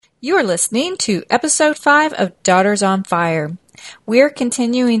You are listening to episode 5 of Daughters on Fire. We're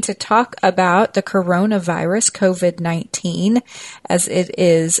continuing to talk about the coronavirus, COVID-19, as it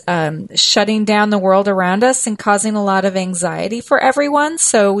is shutting down the world around us and causing a lot of anxiety for everyone.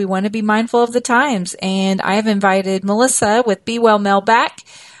 So we want to be mindful of the times. And I have invited Melissa with Be Well Mel back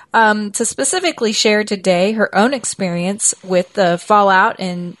to specifically share today her own experience with the fallout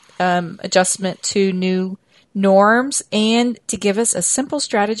and adjustment to new norms, and to give us a simple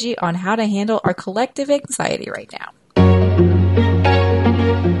strategy on how to handle our collective anxiety right now.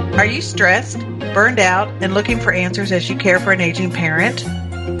 Are you stressed, burned out, and looking for answers as you care for an aging parent?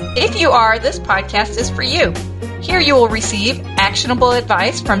 If you are, this podcast is for you. Here you will receive actionable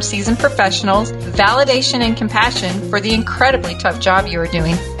advice from seasoned professionals, validation and compassion for the incredibly tough job you are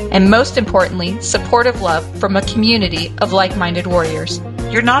doing, and most importantly, supportive love from a community of like-minded warriors.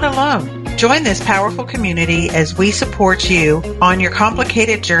 You're not alone. Join this powerful community as we support you on your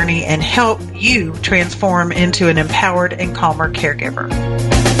complicated journey and help you transform into an empowered and calmer caregiver.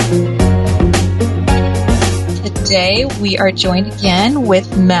 Today we are joined again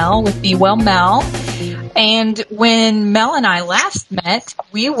with Mel with Be Well Mel. And when Mel and I last met,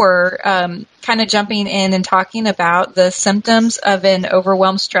 we were kind of jumping in and talking about the symptoms of an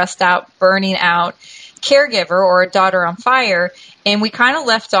overwhelmed, stressed out, burning out caregiver or a daughter on fire. And we kind of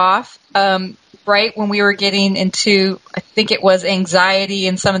left off right when we were getting into, I think it was anxiety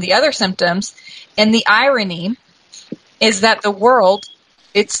and some of the other symptoms. And the irony is that the world,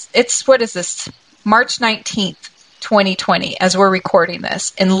 it's what is this, March 19th, 2020, as we're recording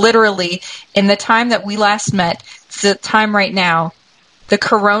this. And literally, in the time that we last met, the time right now, the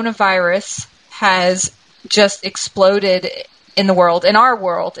coronavirus has just exploded in the world, in our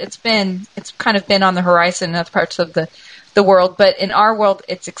world. It's kind of been on the horizon in other parts of the world, but in our world,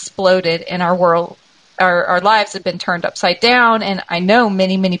 it's exploded. In our world, our lives have been turned upside down. And I know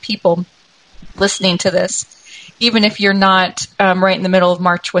many, many people listening to this, even if you're not right in the middle of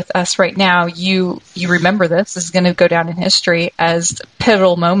March with us right now, you remember this. This is going to go down in history as a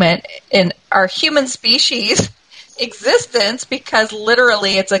pivotal moment in our human species existence, because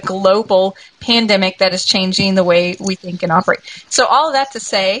literally it's a global pandemic that is changing the way we think and operate. So all of that to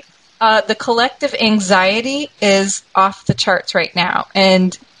say, the collective anxiety is off the charts right now.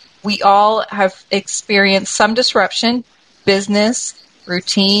 And we all have experienced some disruption, business,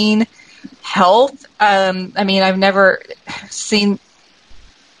 routine, health. I mean, I've never seen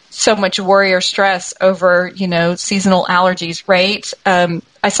so much worry or stress over, seasonal allergies, right?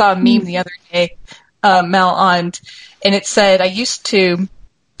 I saw a meme the other day, Mel, and it said, I used to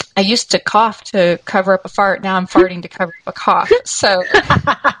cough to cover up a fart. Now I'm farting to cover up a cough. So,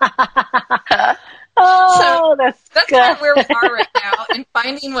 that's kind of where we are right now, and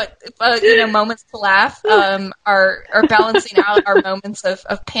finding what moments to laugh are balancing out our moments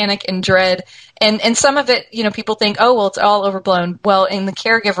of panic and dread, and some of it, people think, oh well, it's all overblown. Well, in the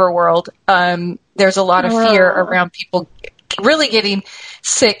caregiver world, there's a lot of fear around people really getting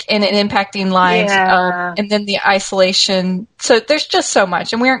sick and it impacting lives, and then the isolation. So there's just so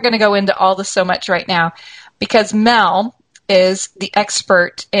much, and we aren't going to go into all this so much right now, because Mel is the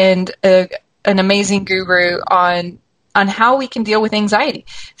expert and an amazing guru on how we can deal with anxiety.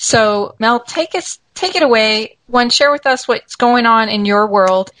 So Mel, take it away. One, share with us what's going on in your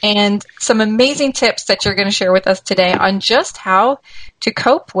world and some amazing tips that you're going to share with us today on just how to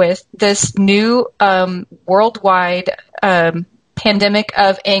cope with this new worldwide pandemic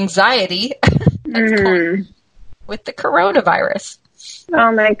of anxiety with the coronavirus.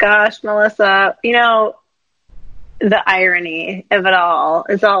 Oh my gosh, Melissa, the irony of it all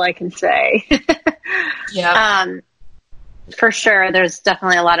is all I can say. Yeah. For sure, there's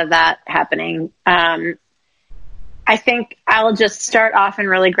definitely a lot of that happening. I think I'll just start off and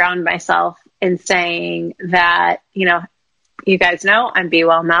really ground myself in saying that, you guys know I'm Be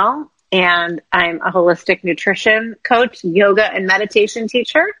Well Mel, and I'm a holistic nutrition coach, yoga and meditation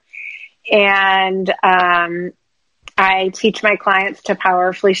teacher. And I teach my clients to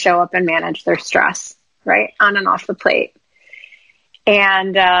powerfully show up and manage their stress, right, on and off the plate.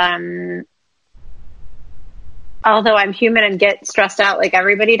 And although I'm human and get stressed out like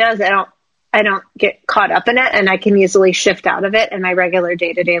everybody does, I don't get caught up in it, and I can easily shift out of it in my regular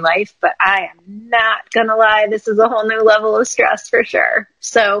day-to-day life. But I am not going to lie, this is a whole new level of stress for sure.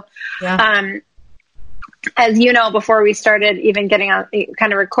 So, as you know, before we started even getting on,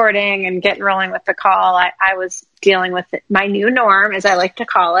 kind of recording and getting rolling with the call, I was dealing with my new norm, as I like to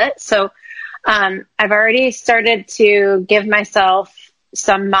call it. So I've already started to give myself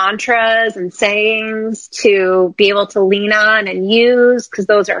some mantras and sayings to be able to lean on and use, because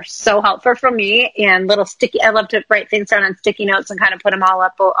those are so helpful for me. And little sticky, I love to write things down on sticky notes and kind of put them all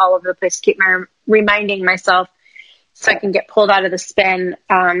up all over the place to keep reminding myself so I can get pulled out of the spin.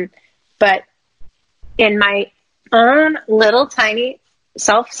 But in my own little tiny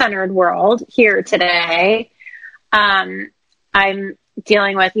self-centered world here today, I'm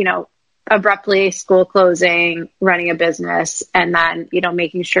dealing with, abruptly school closing, running a business, and then,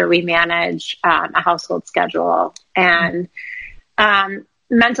 making sure we manage a household schedule. And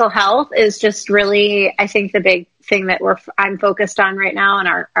mental health is just really, I think, the big thing that I'm focused on right now in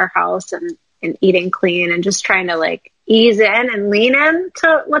our house, and eating clean and just trying to ease in and lean in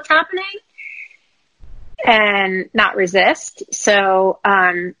to what's happening and not resist. So,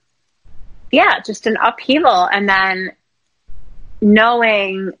 just an upheaval. And then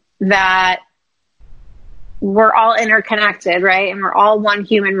knowing that we're all interconnected, right? And we're all one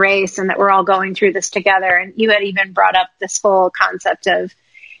human race, and that we're all going through this together. And you had even brought up this whole concept of,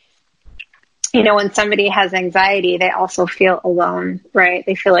 when somebody has anxiety, they also feel alone, right?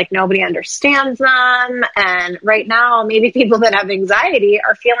 They feel like nobody understands them. And right now, maybe people that have anxiety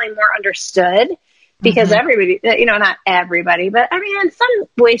are feeling more understood because everybody, not everybody, but I mean, in some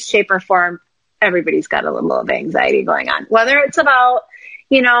way, shape, or form, everybody's got a little of anxiety going on, whether it's about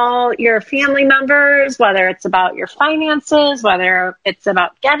your family members, whether it's about your finances, whether it's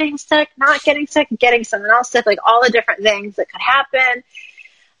about getting sick, not getting sick, getting someone else sick, all the different things that could happen.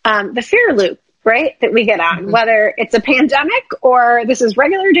 The fear loop, right, that we get on, whether it's a pandemic or this is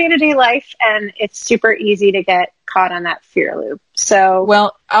regular day-to-day life, and it's super easy to get caught on that fear loop. So,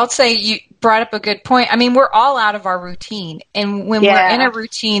 well, I'll say you brought up a good point. I mean, we're all out of our routine, and when we're in a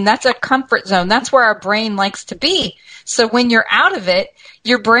routine, that's a comfort zone. That's where our brain likes to be. So when you're out of it,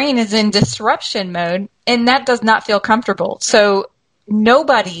 your brain is in disruption mode, and that does not feel comfortable. So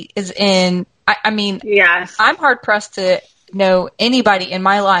nobody is in, yes. I'm hard pressed to know anybody in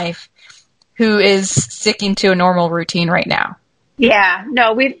my life who is sticking to a normal routine right now. Yeah,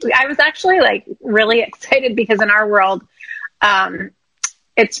 no, I was actually really excited because in our world,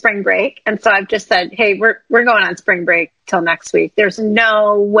 it's spring break. And so I've just said, hey, we're going on spring break till next week. There's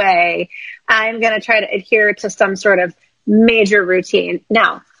no way I'm going to try to adhere to some sort of major routine.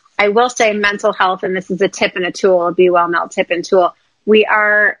 Now, I will say mental health, and this is a tip and a tool, a Be Well Mel tip and tool. We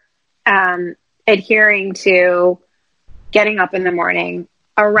are adhering to getting up in the morning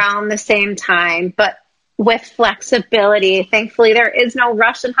around the same time, but with flexibility. Thankfully, there is no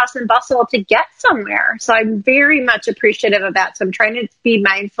rush and hustle and bustle to get somewhere. So I'm very much appreciative of that. So I'm trying to be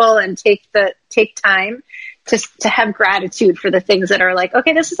mindful and take time to have gratitude for the things that are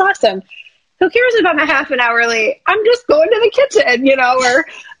okay, this is awesome. Who cares if I'm a half an hour late? I'm just going to the kitchen, or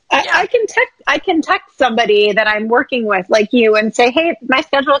I can text somebody that I'm working with, like you, and say, hey, my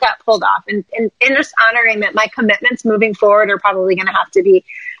schedule got pulled off, and just honoring that my commitments moving forward are probably going to have to be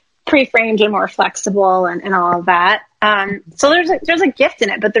pre-framed and more flexible and all of that. So there's a gift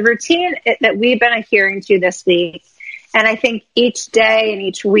in it, but the routine that we've been adhering to this week, and I think each day and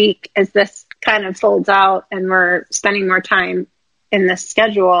each week as this kind of folds out and we're spending more time in this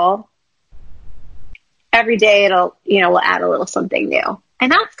schedule, every day we'll add a little something new.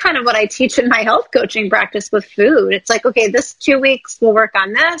 And that's kind of what I teach in my health coaching practice with food. It's okay, this 2 weeks we'll work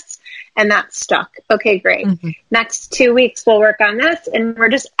on this, and that's stuck. Okay, great. Next 2 weeks we'll work on this, and we're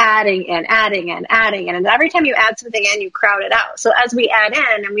just adding in. And every time you add something in, you crowd it out. So as we add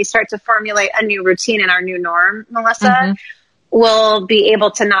in and we start to formulate a new routine and our new norm, Melissa, we'll be able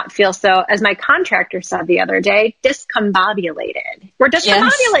to not feel so, as my contractor said the other day, discombobulated. We're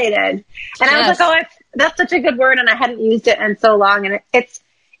discombobulated. And I was like, that's such a good word, and I hadn't used it in so long. And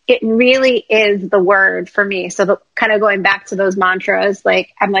it really is the word for me. So kind of going back to those mantras,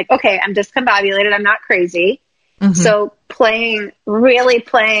 I'm okay, I'm discombobulated. I'm not crazy. So really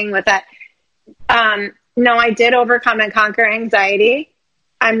playing with that. No, I did overcome and conquer anxiety.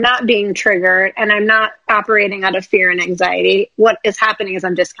 I'm not being triggered, and I'm not operating out of fear and anxiety. What is happening is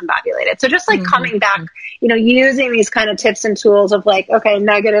I'm discombobulated. So just coming back, using these kind of tips and tools of okay,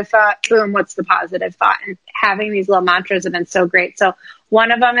 negative thought, boom, what's the positive thought? And having these little mantras have been so great. So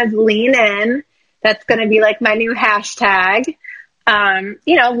one of them is lean in. That's going to be my new hashtag.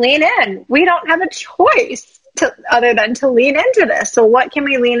 Lean in. We don't have a choice other than to lean into this. So what can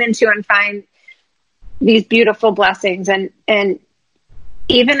we lean into and find these beautiful blessings? And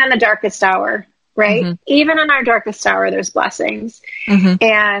even in the darkest hour, right? Even in our darkest hour, there's blessings.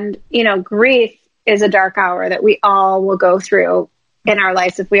 And, grief is a dark hour that we all will go through in our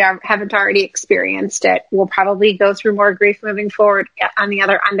lives. If we haven't already experienced it, we'll probably go through more grief moving forward on the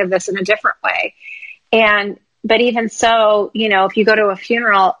other end of this in a different way. And But even so, if you go to a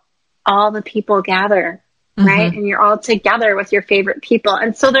funeral, all the people gather, right? And you're all together with your favorite people.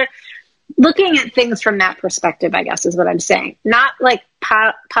 And so they're looking at things from that perspective, I guess is what I'm saying. Not like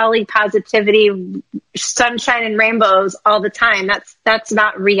poly positivity, sunshine and rainbows all the time. That's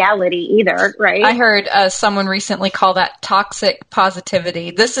not reality either, right? I heard someone recently call that toxic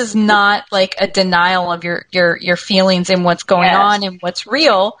positivity. This is not like a denial of your feelings and what's going on and what's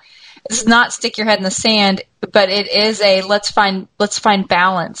real. It's not stick your head in the sand, but it is a let's find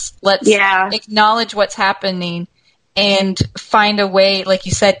balance. Let's acknowledge what's happening and find a way, like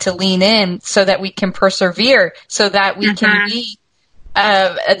you said, to lean in so that we can persevere, so that we can be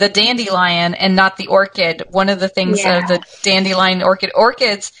the dandelion and not the orchid. One of the things of the dandelion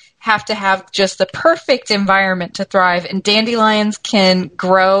orchids have to have just the perfect environment to thrive, and dandelions can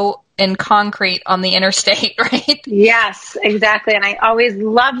grow in concrete on the interstate, right? Yes, exactly. And I always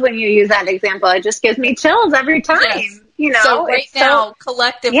love when you use that example. It just gives me chills every time. Yes. So right now,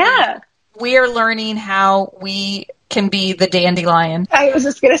 collectively, we are learning how we can be the dandelion. I was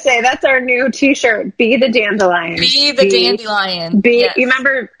just going to say, that's our new t-shirt. Be the dandelion. Be the dandelion. You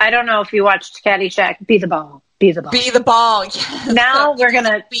remember, I don't know if you watched Caddyshack, be the ball. Be the ball. Be the ball. Yes. Now we're going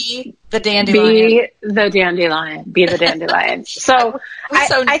to be the dandelion. Be the dandelion. Be the dandelion. So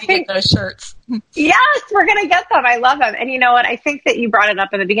I think get those shirts. Yes, we're going to get them. I love them. And you know what? I think that you brought it up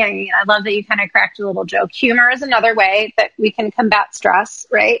in the beginning. I love that you kind of cracked a little joke. Humor is another way that we can combat stress,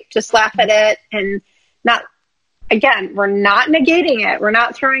 right? Just laugh at it and not, again, we're not negating it. We're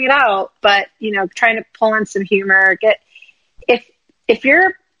not throwing it out, but, trying to pull in some humor. If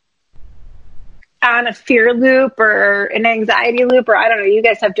you're on a fear loop or an anxiety loop, or I don't know, you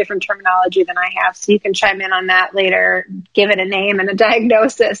guys have different terminology than I have, so you can chime in on that later, give it a name and a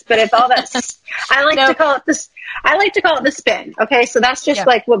diagnosis. But if all that's, I like to call it the spin. Okay. So that's just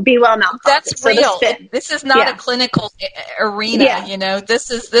like what Be Well Mel. That's real. This is not a clinical arena,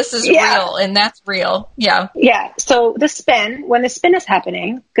 this is real, and that's real. Yeah. Yeah. So the spin, when the spin is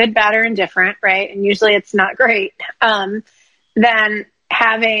happening, good, bad, or indifferent, right? And usually it's not great. Then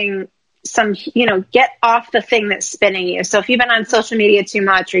having some, get off the thing that's spinning you. So if you've been on social media too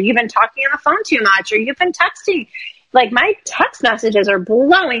much, or you've been talking on the phone too much, or you've been texting, like my text messages are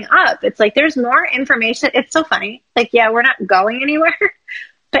blowing up. It's like, there's more information. It's so funny. Like, we're not going anywhere,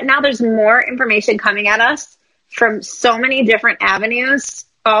 but now there's more information coming at us from so many different avenues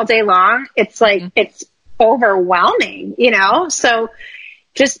all day long. It's like, it's overwhelming, So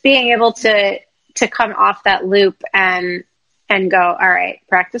just being able to come off that loop and go, all right,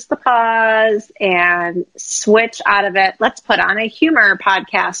 practice the pause and switch out of it. Let's put on a humor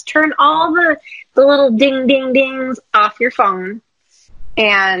podcast. Turn all the little ding, ding, dings off your phone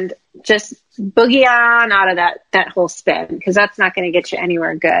and just boogie on out of that whole spin, because that's not going to get you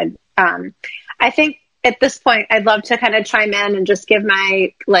anywhere good. I think at this point, I'd love to kind of chime in and just give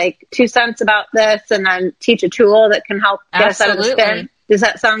my 2 cents about this, and then teach a tool that can help get us out of the spin. Does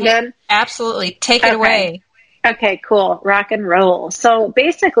that sound good? Absolutely. Take it away. Okay, cool. Rock and roll. So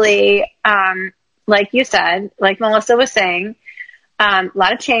basically, like you said, like Melissa was saying, a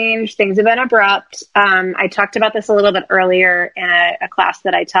lot of change. Things have been abrupt. I talked about this a little bit earlier in a class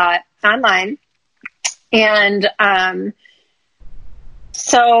that I taught online. And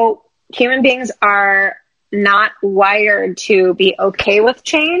so human beings are not wired to be okay with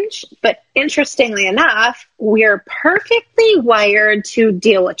change. But interestingly enough, we're perfectly wired to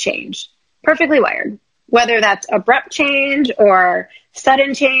deal with change. Perfectly wired. Whether that's abrupt change or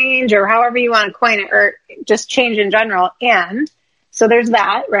sudden change or however you want to coin it, or just change in general. And so there's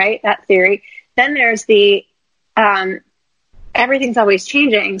that, right? That theory. Then there's the, everything's always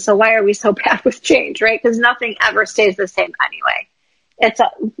changing. So why are we so bad with change, right? Because nothing ever stays the same anyway. It's,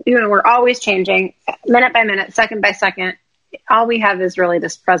 we're always changing minute by minute, second by second. All we have is really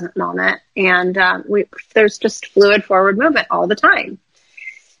this present moment. And, there's just fluid forward movement all the time.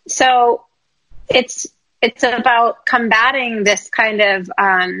 So it's about combating this kind of,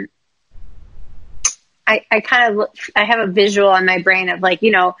 I have a visual in my brain of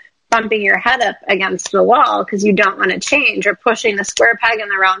bumping your head up against the wall because you don't want to change, or pushing the square peg in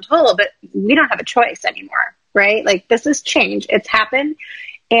the round hole, but we don't have a choice anymore, right? Like, this is change. It's happened.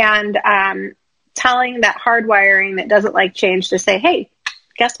 And, telling that hardwiring that doesn't like change to say, hey,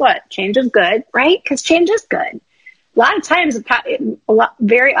 guess what? Change is good, right? Because change is good. A lot of times,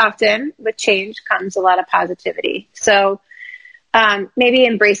 very often with change comes a lot of positivity. So maybe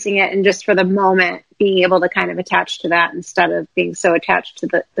embracing it, and just for the moment being able to kind of attach to that instead of being so attached to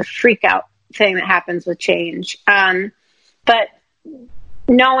the freak out thing that happens with change. But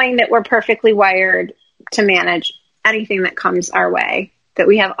knowing that we're perfectly wired to manage anything that comes our way. that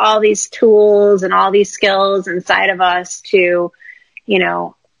we have all these tools and all these skills inside of us to,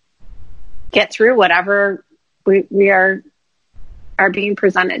 get through whatever we are being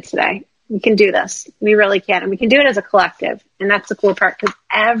presented today. We can do this. We really can. And we can do it as a collective. And that's the cool part, because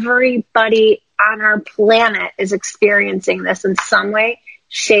everybody on our planet is experiencing this in some way,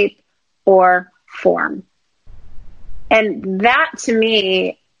 shape, or form. And that, to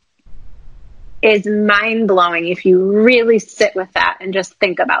me, is mind-blowing if you really sit with that and just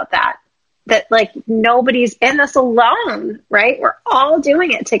think about that. That, like, nobody's in this alone, right? We're all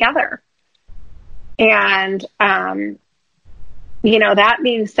doing it together. And, that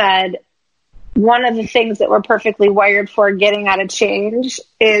being said, one of the things that we're perfectly wired for getting out of change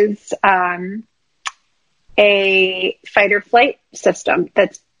is a fight or flight system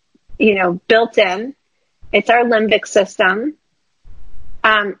that's, built in. It's our limbic system.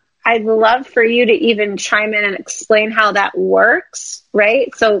 I'd love for you to even chime in and explain how that works,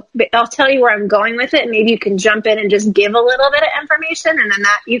 right? So I'll tell you where I'm going with it, and maybe you can jump in and just give a little bit of information, and then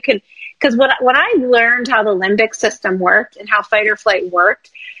that you can, because when I learned how the limbic system worked and how fight or flight worked,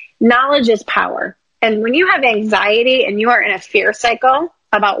 knowledge is power. And when you have anxiety and you are in a fear cycle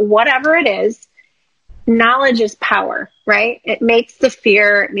about whatever it is, knowledge is power, right? It makes the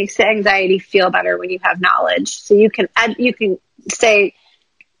fear, it makes the anxiety feel better when you have knowledge. So you can say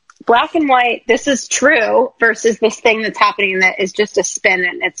black and white, this is true, versus this thing that's happening that is just a spin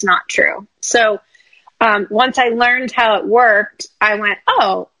and it's not true. So once I learned how it worked, I went,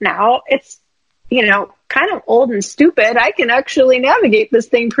 oh, now it's, kind of old and stupid. I can actually navigate this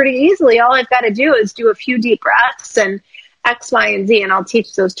thing pretty easily. All I've got to do is do a few deep breaths and X, Y, and Z, and I'll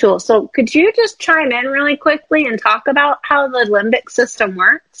teach those tools. So could you just chime in really quickly and talk about how the limbic system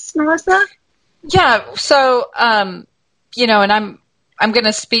works, Melissa? Yeah. So, and I'm going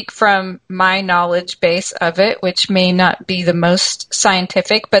to speak from my knowledge base of it, which may not be the most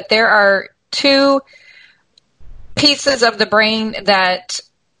scientific, but there are two pieces of the brain that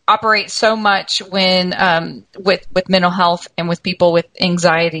operate so much when with mental health and with people with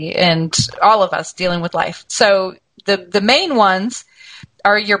anxiety and all of us dealing with life. So the main ones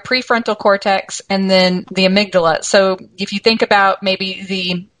are your prefrontal cortex and then the amygdala. So if you think about maybe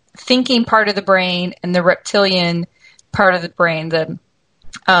the thinking part of the brain and the reptilian part of the brain, the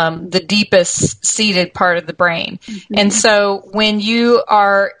deepest seated part of the brain. Mm-hmm. And so when you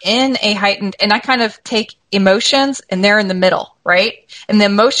are in a heightened, and I kind of take emotions and they're in the middle, right? And the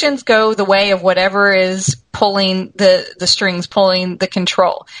emotions go the way of whatever is pulling the strings, pulling the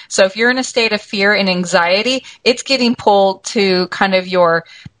control. So if you're in a state of fear and anxiety, it's getting pulled to kind of your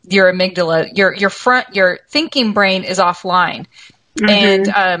amygdala, your thinking brain is offline. Mm-hmm.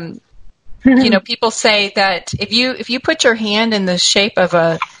 And, people say that if you put your hand in the shape of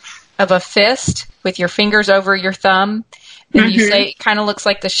a fist with your fingers over your thumb, then mm-hmm. you say it kind of looks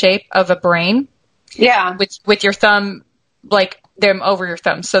like the shape of a brain. Yeah. With your thumb, like them over your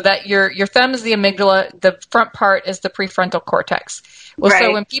thumb. So that your thumb is the amygdala, the front part is the prefrontal cortex. Well, right.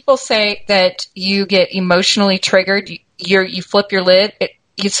 So when people say that you get emotionally triggered, you flip your lid,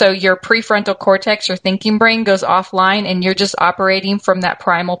 so your prefrontal cortex, your thinking brain, goes offline and you're just operating from that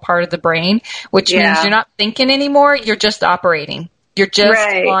primal part of the brain, which means you're not thinking anymore. You're just operating. You're just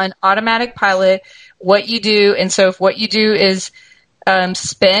on automatic pilot, what you do. And so if what you do is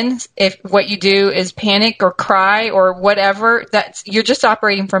spin, if what you do is panic or cry or whatever, you're just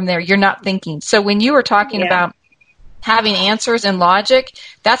operating from there. You're not thinking. So when you were talking about having answers and logic,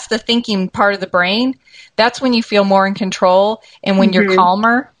 that's the thinking part of the brain. That's when you feel more in control and when mm-hmm. you're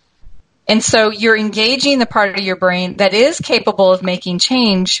calmer. And so you're engaging the part of your brain that is capable of making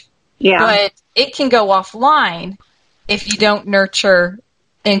change, but it can go offline if you don't nurture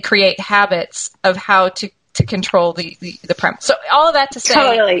and create habits of how to control the premise. So all of that to say.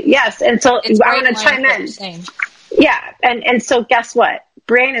 Totally, yes. And so I want to chime in. Yeah, and so guess what?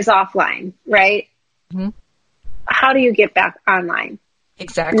 Brain is offline, right? Mm-hmm. How do you get back online?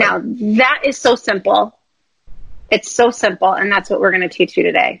 Exactly. Now, that is so simple. It's so simple, and that's what we're going to teach you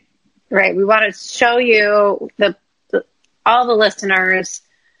today, right? We want to show you, all the listeners,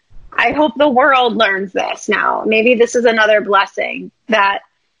 I hope the world learns this now. Maybe this is another blessing, that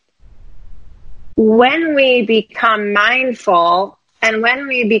when we become mindful and when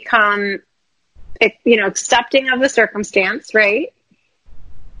we become, accepting of the circumstance, right,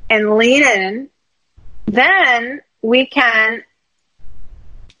 and lean in, then we can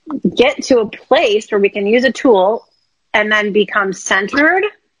get to a place where we can use a tool and then become centered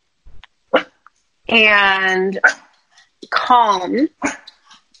and calm.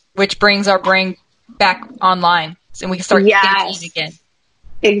 Which brings our brain back online. And we can start thinking again.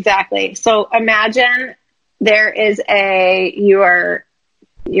 Exactly. So imagine there is you are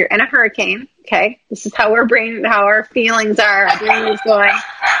you're in a hurricane. Okay. This is how how our feelings are. Our brain is going.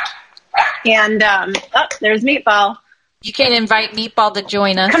 And, there's Meatball. You can invite Meatball to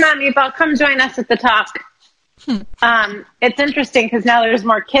join us. Come on, Meatball. Come join us at the top. It's interesting because now there's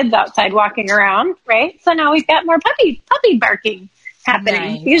more kids outside walking around, right? So now we've got more puppy barking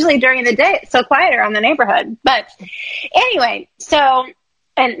happening. Nice. Usually during the day, it's so quiet around the neighborhood. But anyway,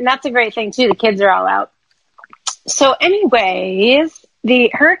 and that's a great thing too. The kids are all out. So anyways, the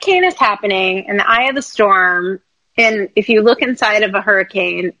hurricane is happening in the eye of the storm. And if you look inside of a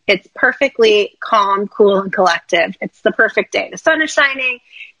hurricane, it's perfectly calm, cool, and collective. It's the perfect day. The sun is shining.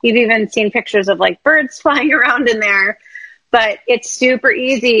 You've even seen pictures of like birds flying around in there, but it's super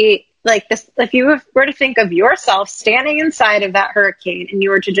easy. Like this, if you were to think of yourself standing inside of that hurricane and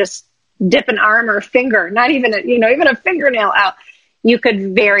you were to just dip an arm or a finger, not even even a fingernail out, you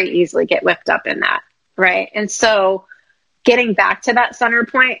could very easily get whipped up in that. Right. And so getting back to that center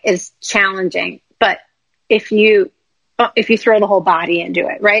point is challenging, but if you throw the whole body into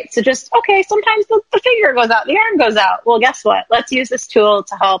it, right? So sometimes the finger goes out, the arm goes out. Well, guess what? Let's use this tool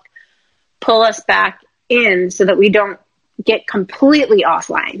to help pull us back in so that we don't get completely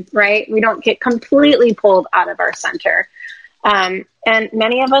offline, right? We don't get completely pulled out of our center. And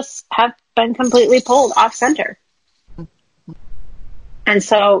many of us have been completely pulled off center. And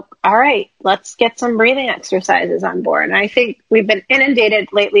so, all right, let's get some breathing exercises on board. And I think we've been inundated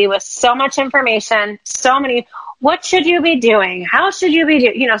lately with so much information, what should you be doing? How should you be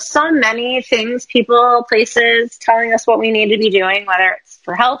doing? So many things, people, places telling us what we need to be doing, whether it's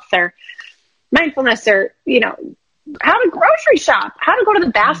for health or mindfulness or, how to grocery shop, how to go to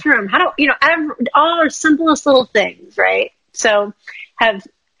the bathroom, how to, all our simplest little things, right? So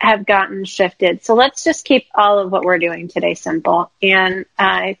have gotten shifted. So let's just keep all of what we're doing today simple. And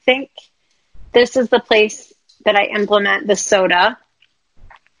I think this is the place that I implement the soda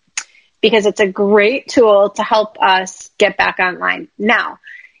because it's a great tool to help us get back online. Now,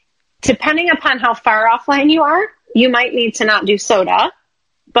 depending upon how far offline you are, you might need to not do soda,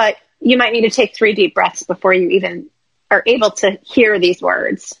 but you might need to take 3 deep breaths before you even are able to hear these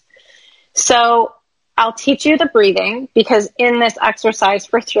words. So I'll teach you the breathing because in this exercise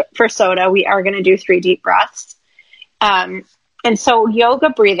for soda, we are going to do 3 deep breaths. And so yoga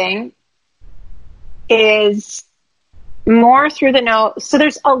breathing is more through the nose. So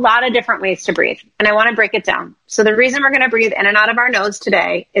there's a lot of different ways to breathe, and I want to break it down. So the reason we're going to breathe in and out of our nose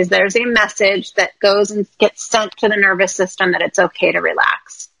today is there's a message that goes and gets sent to the nervous system that it's okay to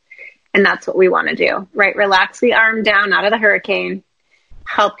relax. And that's what we want to do, right? Relax the arm down out of the hurricane,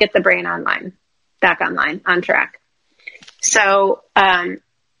 help get the brain back online, on track. So,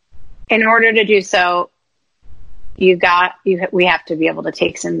 in order to do so, we have to be able to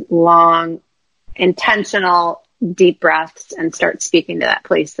take some long, intentional, deep breaths and start speaking to that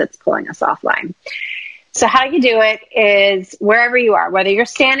place that's pulling us offline. So how you do it is wherever you are, whether you're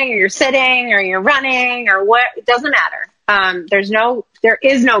standing or you're sitting or you're running or what, it doesn't matter. There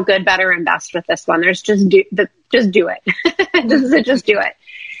is no good, better, and best with this one. There's just do it. Just do it.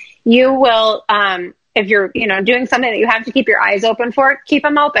 You will, if you're, doing something that you have to keep your eyes open for, keep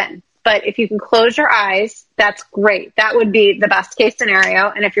them open. But if you can close your eyes, that's great. That would be the best case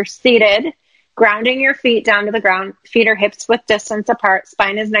scenario. And if you're seated, grounding your feet down to the ground, feet are hips width distance apart,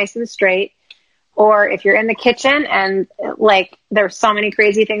 spine is nice and straight. Or if you're in the kitchen and there's so many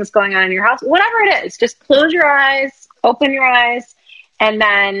crazy things going on in your house, whatever it is, just close your eyes, open your eyes, and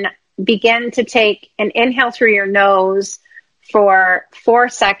then begin to take an inhale through your nose for 4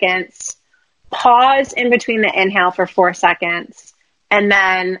 seconds, pause in between the inhale for 4 seconds, and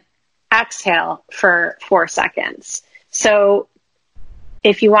then exhale for 4 seconds. So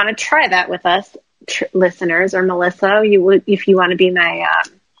if you want to try that with us, listeners, or Melissa, if you want to be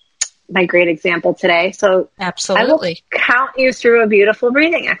my great example today. So absolutely, I will count you through a beautiful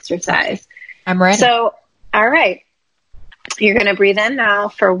breathing exercise. I'm ready. So, all right. You're going to breathe in now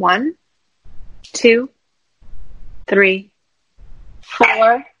for 1, 2, 3,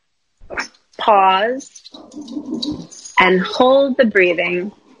 4. Pause and hold the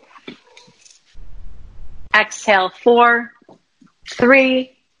breathing. Exhale 4,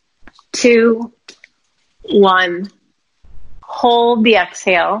 3, 2, 1. Hold the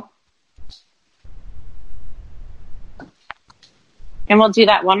exhale. And we'll do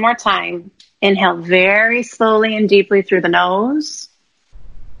that one more time. Inhale very slowly and deeply through the nose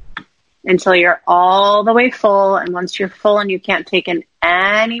until you're all the way full. And once you're full and you can't take in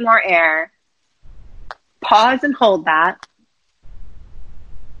any more air, pause and hold that.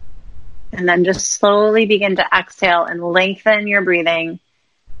 And then just slowly begin to exhale and lengthen your breathing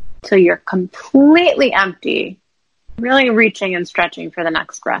till you're completely empty. Really reaching and stretching for the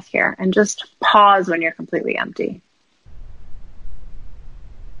next breath here, and just pause when you're completely empty.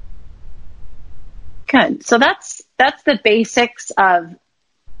 Good. So that's the basics of,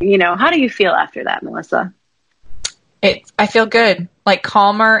 how do you feel after that, Melissa? I feel good, like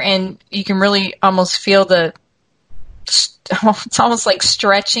calmer, and you can really almost feel it's almost like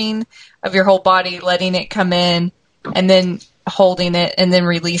stretching of your whole body, letting it come in and then holding it and then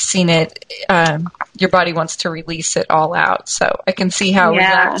releasing it. Your body wants to release it all out. So I can see how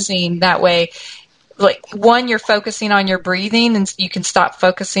relaxing that way. Like, one, you're focusing on your breathing, and you can stop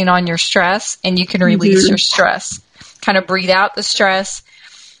focusing on your stress, and you can release your stress. Kind of breathe out the stress,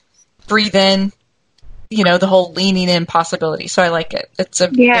 breathe in, the whole leaning in possibility. So I like it. It's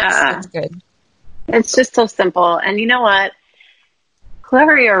good. It's just so simple. And you know what?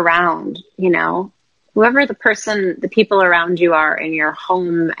 Whoever you're around, whoever the people around you are in your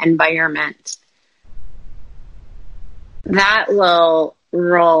home environment, that will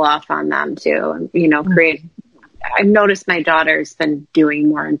roll off on them too. Create. I've noticed my daughter's been doing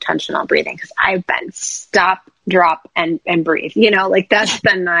more intentional breathing, because I've been stop, drop, and breathe. That's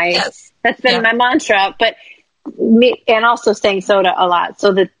been my my mantra. But and also saying soda a lot.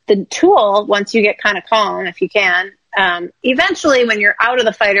 So the tool, once you get kind of calm, if you can, eventually when you're out of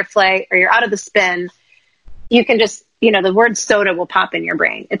the fight or flight, or you're out of the spin, you can just, the word soda will pop in your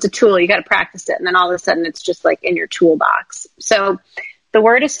brain. It's a tool. You got to practice it. And then all of a sudden it's just like in your toolbox. So the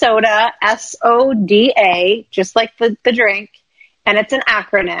word is soda, SODA, just like the drink. And it's an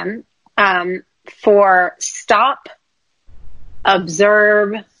acronym for stop,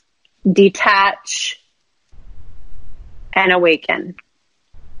 observe, detach, and awaken.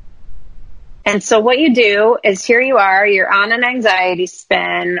 And so what you do is, here you are, you're on an anxiety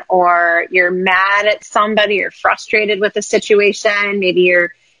spin, or you're mad at somebody, you're frustrated with a situation. Maybe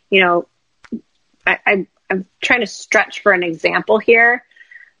you're, I'm trying to stretch for an example here,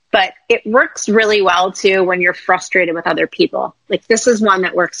 but it works really well too when you're frustrated with other people. Like, this is one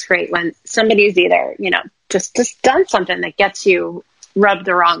that works great when somebody's either, just done something that gets you rubbed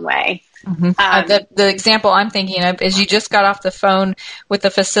the wrong way. Mm-hmm. The example I'm thinking of is, you just got off the phone with the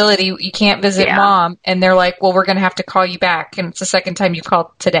facility. You can't visit mom, and they're like, well, we're going to have to call you back. And it's the second time you've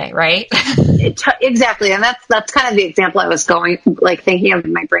called today, right? Exactly. And that's kind of the example I was thinking of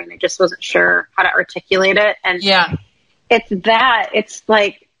in my brain. I just wasn't sure how to articulate it. And it's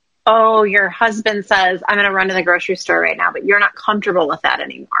like, oh, your husband says, I'm going to run to the grocery store right now, but you're not comfortable with that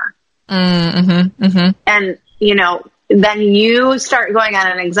anymore. Mm-hmm. Mm-hmm. And, then you start going on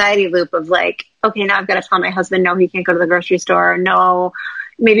an anxiety loop of like, okay, now I've got to tell my husband, no, he can't go to the grocery store. No,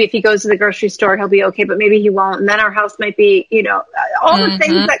 maybe if he goes to the grocery store, he'll be okay, but maybe he won't. And then our house might be, all the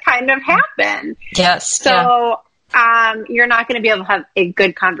things that kind of happen. Yes. So, you're not going to be able to have a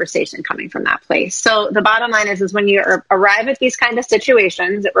good conversation coming from that place. So the bottom line is when you arrive at these kind of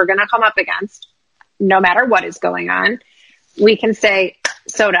situations that we're going to come up against, no matter what is going on, we can say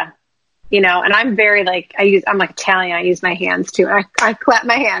soda. And I'm very I'm like Italian. I use my hands too. I clap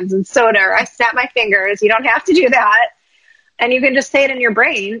my hands and soda, or I snap my fingers. You don't have to do that. And you can just say it in your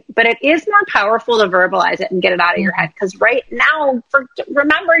brain, but it is more powerful to verbalize it and get it out of your head. Because right now,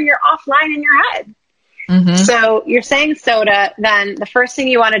 remember, you're offline in your head. Mm-hmm. So you're saying soda, then the first thing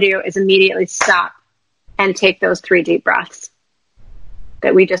you want to do is immediately stop and take those 3 deep breaths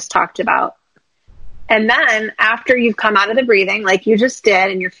that we just talked about. And then after you've come out of the breathing, like you just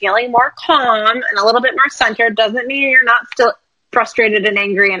did, and you're feeling more calm and a little bit more centered, doesn't mean you're not still frustrated and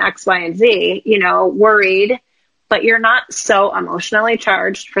angry and X, Y, and Z, worried, but you're not so emotionally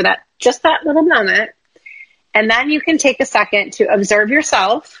charged for just that little moment. And then you can take a second to observe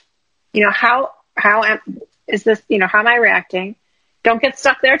yourself. How is this, how am I reacting? Don't get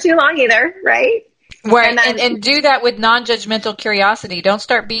stuck there too long either, right? Right, and do that with non-judgmental curiosity. Don't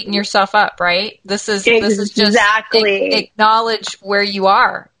start beating yourself up, right? This is just acknowledge where you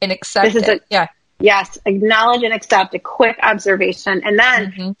are and accept it. Yes, acknowledge and accept a quick observation. And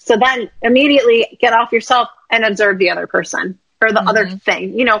then, so then immediately get off yourself and observe the other person or the other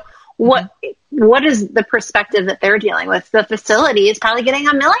thing. What is the perspective that they're dealing with? The facility is probably getting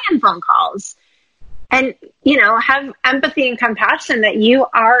a million phone calls. And, have empathy and compassion that you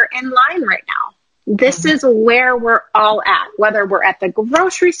are in line right now. This is where we're all at, whether we're at the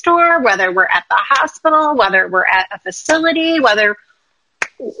grocery store, whether we're at the hospital, whether we're at a facility, whatever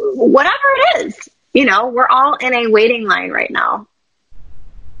it is, we're all in a waiting line right now.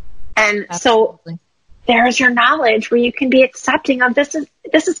 And Absolutely. So there's your knowledge where you can be accepting of this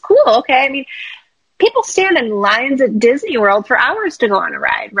is cool. Okay. I mean, people stand in lines at Disney World for hours to go on a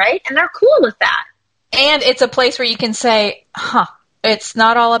ride, right? And they're cool with that. And it's a place where you can say, it's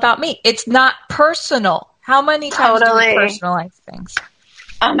not all about me. It's not personal. How many times do we Totally. personalize things?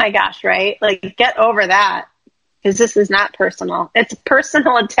 Oh my gosh, right? Like, get over that, because this is not personal. It's a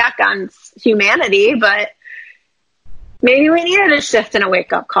personal attack on humanity, but maybe we needed a shift and a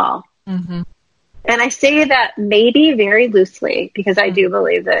wake-up call. Mm-hmm. And I say that maybe very loosely, because I do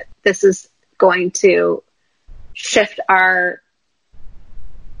believe that this is going to shift our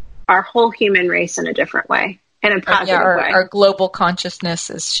whole human race in a different way, in a positive way. Our global consciousness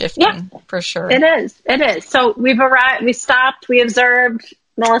is shifting, for sure. It is. So we've arrived, we stopped, we observed.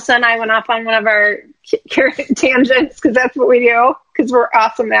 Melissa and I went off on one of our tangents, because that's what we do, because we're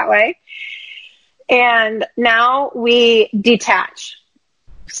awesome that way. And now we detach.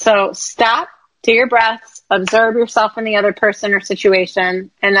 So stop, do your breaths, observe yourself and the other person or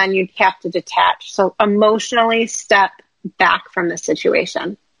situation, and then you have to detach. So emotionally step back from the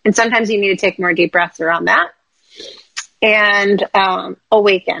situation. And sometimes you need to take more deep breaths around that. And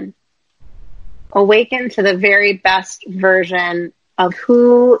awaken. Awaken to the very best version of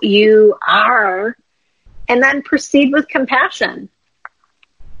who you are, and then proceed with compassion.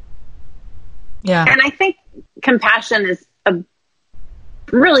 Yeah. And I think compassion is a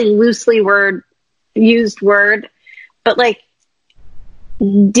really loosely used word, but like,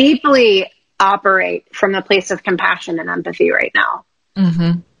 deeply operate from a place of compassion and empathy right now.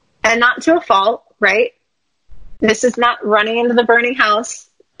 Mm-hmm. And not to a fault, right? This is not running into the burning house,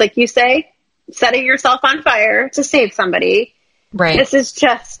 like you say, setting yourself on fire to save somebody. Right. This is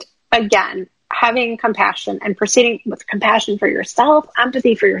just, again, having compassion and proceeding with compassion for yourself,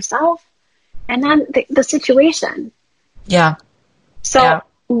 empathy for yourself, and then the situation. Yeah. So yeah.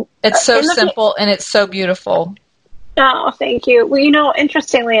 It's so simple and it's so beautiful. Oh, thank you. Well,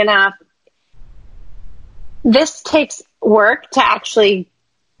 interestingly enough, this takes work to actually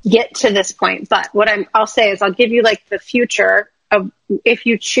get to this point. But what I'll say is I'll give you like the future of, if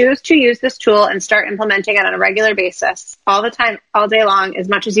you choose to use this tool and start implementing it on a regular basis, all the time, all day long, as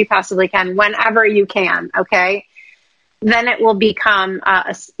much as you possibly can, whenever you can. Okay. Then it will become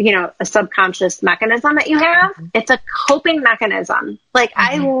a subconscious mechanism that you have. It's a coping mechanism. Like,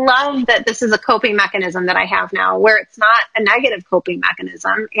 I love that this is a coping mechanism that I have now, where it's not a negative coping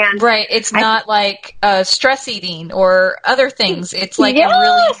mechanism. And right. It's not like stress eating or other things. It's like a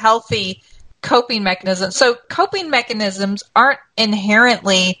really healthy coping mechanism. So coping mechanisms aren't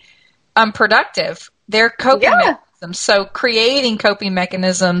inherently unproductive. They're coping mechanisms. So creating coping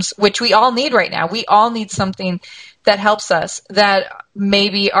mechanisms, which we all need right now, we all need something that helps us, that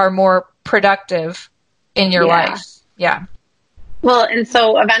maybe are more productive in your life. Yeah. Well, and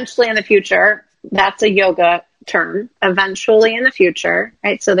so eventually in the future, that's a yoga term, eventually in the future,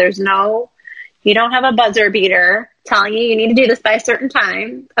 right? So you don't have a buzzer beater telling you need to do this by a certain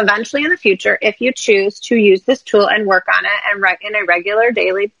time. Eventually in the future, if you choose to use this tool and work on it and in a regular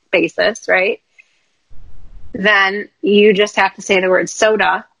daily basis, right? Then you just have to say the word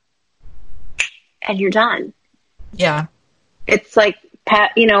soda and you're done. Yeah. It's like,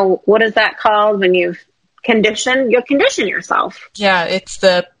 what is that called when you'll condition yourself? Yeah, it's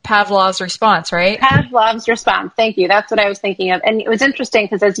the Pavlov's response, right? Pavlov's response. Thank you. That's what I was thinking of. And it was interesting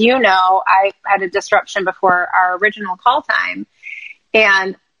because, as you know, I had a disruption before our original call time.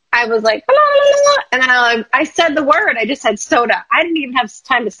 And I was like, blah, blah, blah, and then I said the word. I just said soda. I didn't even have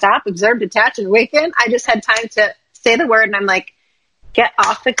time to stop, observe, detach, and awaken. I just had time to say the word. And I'm like, get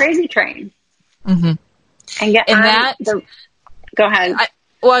off the crazy train. Mm-hmm. And get on that. Go ahead. I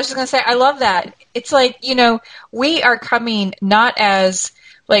was just going to say, I love that. It's like, we are coming not as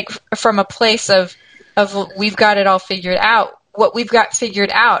like from a place of we've got it all figured out. What we've got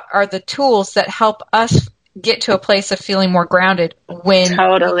figured out are the tools that help us get to a place of feeling more grounded when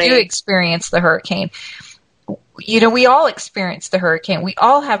we do experience the hurricane. We all experience the hurricane. We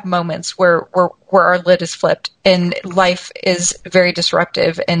all have moments where our lid is flipped and life is very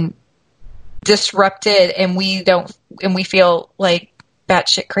disruptive and disrupted, and we feel like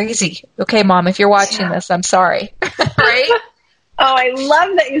batshit crazy. Okay, Mom, if you're watching this, I'm sorry. Right? Oh, I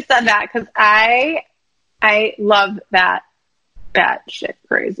love that you said that, because I love that batshit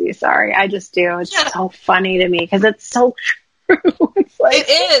crazy. Sorry, I just do. It's so funny to me because it's so true. It's like, it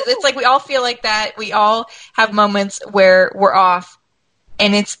is. It's like we all feel like that. We all have moments where we're off,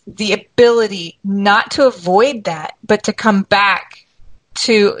 and it's the ability not to avoid that, but to come back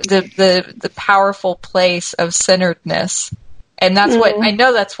to the powerful place of centeredness. And that's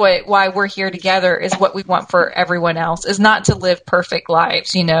why we're here together, is what we want for everyone else, is not to live perfect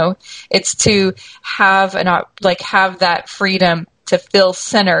lives, it's to have have that freedom to feel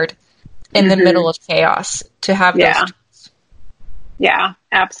centered in the middle of chaos, to have those. Yeah,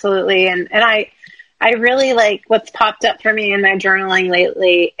 absolutely. And I really like what's popped up for me in my journaling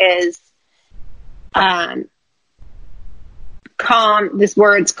lately is calm, this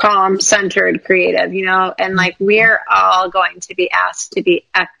word's calm, centered, creative, and like we're all going to be asked to be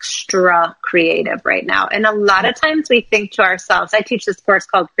extra creative right now. And a lot of times we think to ourselves, I teach this course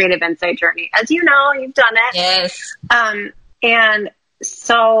called Creative Insight Journey. As you know, you've done it. Yes. And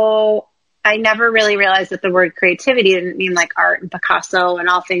so I never really realized that the word creativity didn't mean like art and Picasso and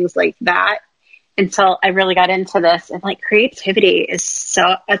all things like that until I really got into this. And like creativity is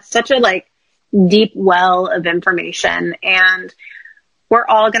it's such a like deep well of information, and we're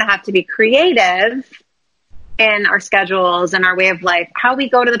all going to have to be creative in our schedules and our way of life, how we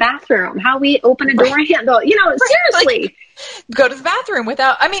go to the bathroom, how we open a door handle, seriously. Like, go to the bathroom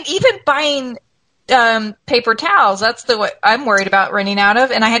without, even buying paper towels. That's what I'm worried about running out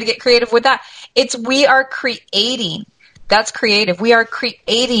of. And I had to get creative with that. We are creating. That's creative. We are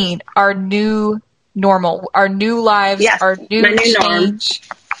creating our new normal, our new lives, yes, our new change.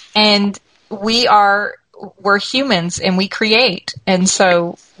 And we're humans and we create. And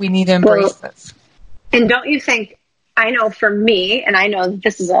so we need to embrace this. And don't you think, I know for me, and I know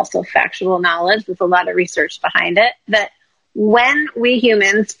this is also factual knowledge with a lot of research behind it, that when we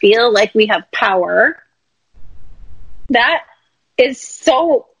humans feel like we have power, that is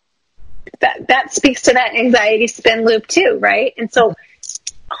so, that speaks to that anxiety spin loop too, right? And so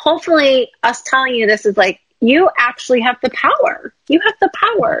hopefully us telling you this is like, you actually have the power. You have the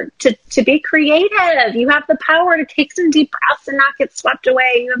power to be creative. You have the power to take some deep breaths and not get swept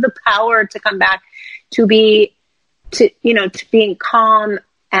away. You have the power to come back to being calm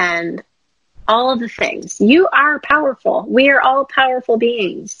and all of the things. You are powerful. We are all powerful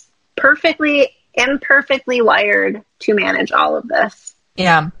beings, imperfectly wired to manage all of this.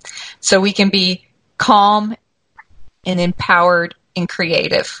 Yeah. So we can be calm and empowered and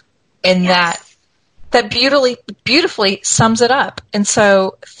creative. And yes. that beautifully sums it up. And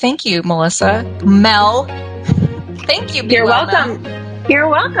so thank you, Melissa. Mel, thank you. You're welcome. You're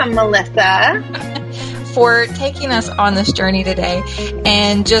welcome, Melissa, for taking us on this journey today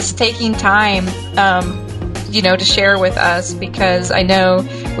and just taking time, to share with us, because I know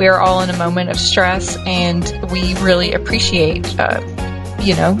we are all in a moment of stress and we really appreciate,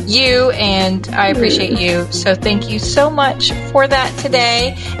 you, and I appreciate you. So thank you so much for that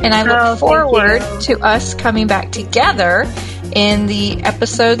today. And I look forward to us coming back together in the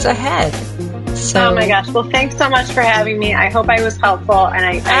episodes ahead. So, oh my gosh. Well, thanks so much for having me. I hope I was helpful, and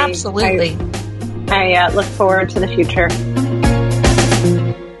I absolutely. I look forward to the future.